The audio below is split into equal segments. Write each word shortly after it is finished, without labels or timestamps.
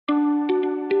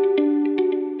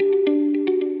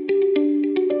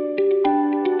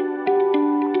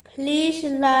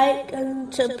like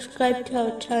and subscribe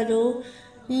to our channel.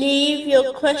 Leave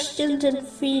your questions and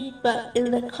feedback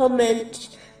in the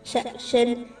comments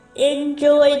section.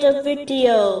 Enjoy the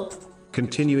video.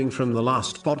 Continuing from the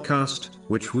last podcast,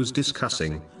 which was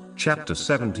discussing chapter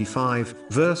 75,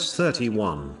 verse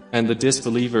 31. And the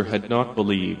disbeliever had not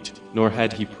believed, nor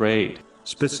had he prayed.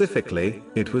 Specifically,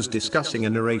 it was discussing a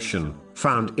narration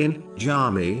found in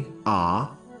Jami'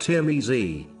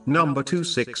 Tirmizi, number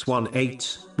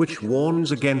 2618, which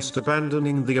warns against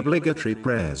abandoning the obligatory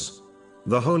prayers.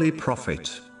 The Holy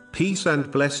Prophet, peace and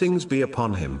blessings be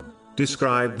upon him,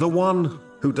 described the one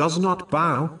who does not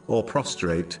bow or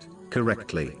prostrate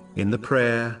correctly in the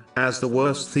prayer as the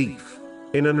worst thief,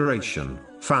 in a narration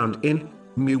found in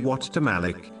Muwatta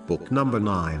Malik, book number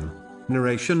 9,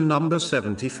 narration number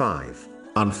 75.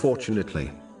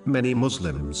 Unfortunately, many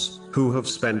Muslims who have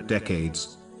spent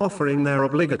decades offering their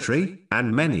obligatory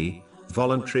and many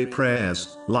voluntary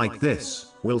prayers like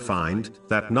this will find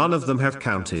that none of them have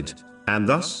counted, and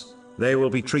thus they will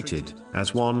be treated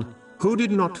as one who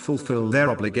did not fulfill their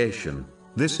obligation.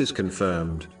 This is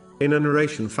confirmed in a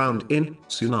narration found in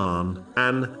Sunan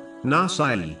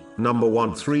an-Nasa'i, number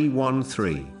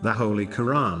 1313. The Holy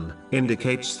Quran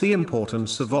indicates the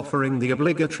importance of offering the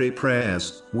obligatory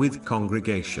prayers with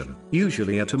congregation,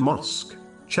 usually at a mosque.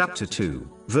 Chapter 2,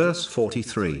 verse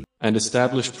 43. And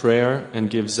establish prayer and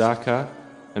give zakah,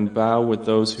 and bow with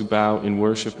those who bow in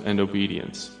worship and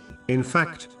obedience. In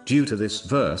fact, due to this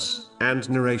verse, and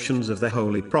narrations of the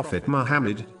Holy Prophet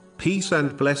Muhammad, peace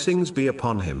and blessings be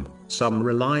upon him, some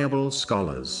reliable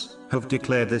scholars have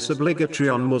declared this obligatory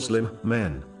on Muslim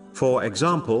men. For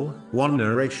example, one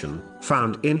narration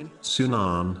found in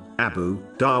Sunan Abu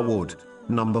Dawood,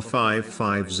 number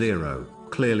 550,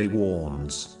 clearly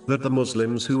warns that the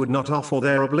Muslims who would not offer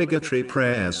their obligatory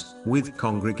prayers with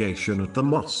congregation at the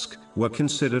mosque were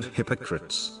considered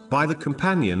hypocrites by the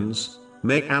companions.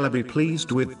 May Allah be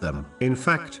pleased with them. In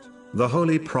fact, the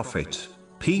Holy Prophet,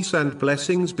 peace and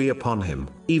blessings be upon him,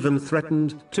 even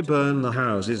threatened to burn the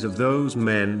houses of those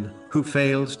men who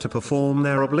failed to perform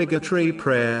their obligatory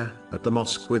prayer at the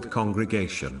mosque with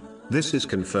congregation. This is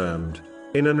confirmed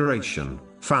in a narration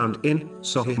found in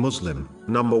Sahih Muslim,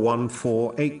 number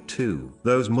 1482.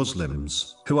 Those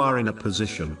Muslims who are in a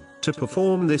position to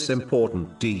perform this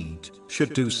important deed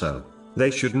should do so.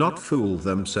 They should not fool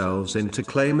themselves into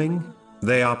claiming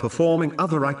they are performing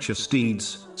other righteous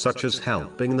deeds, such as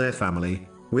helping their family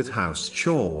with house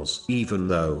chores, even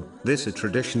though this is a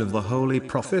tradition of the Holy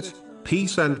Prophet,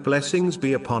 peace and blessings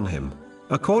be upon him.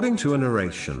 According to a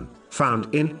narration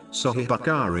found in Sahih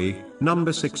Bukhari,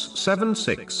 number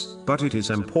 676, but it is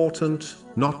important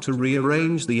not to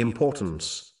rearrange the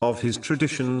importance of his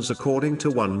traditions according to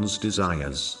one's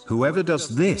desires. Whoever does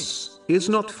this is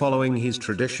not following his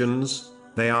traditions.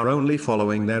 They are only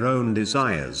following their own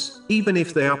desires, even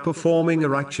if they are performing a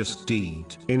righteous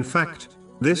deed. In fact,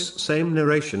 this same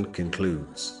narration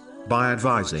concludes by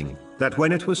advising that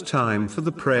when it was time for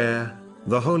the prayer,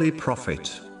 the Holy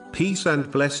Prophet, peace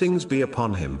and blessings be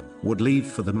upon him, would leave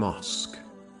for the mosque.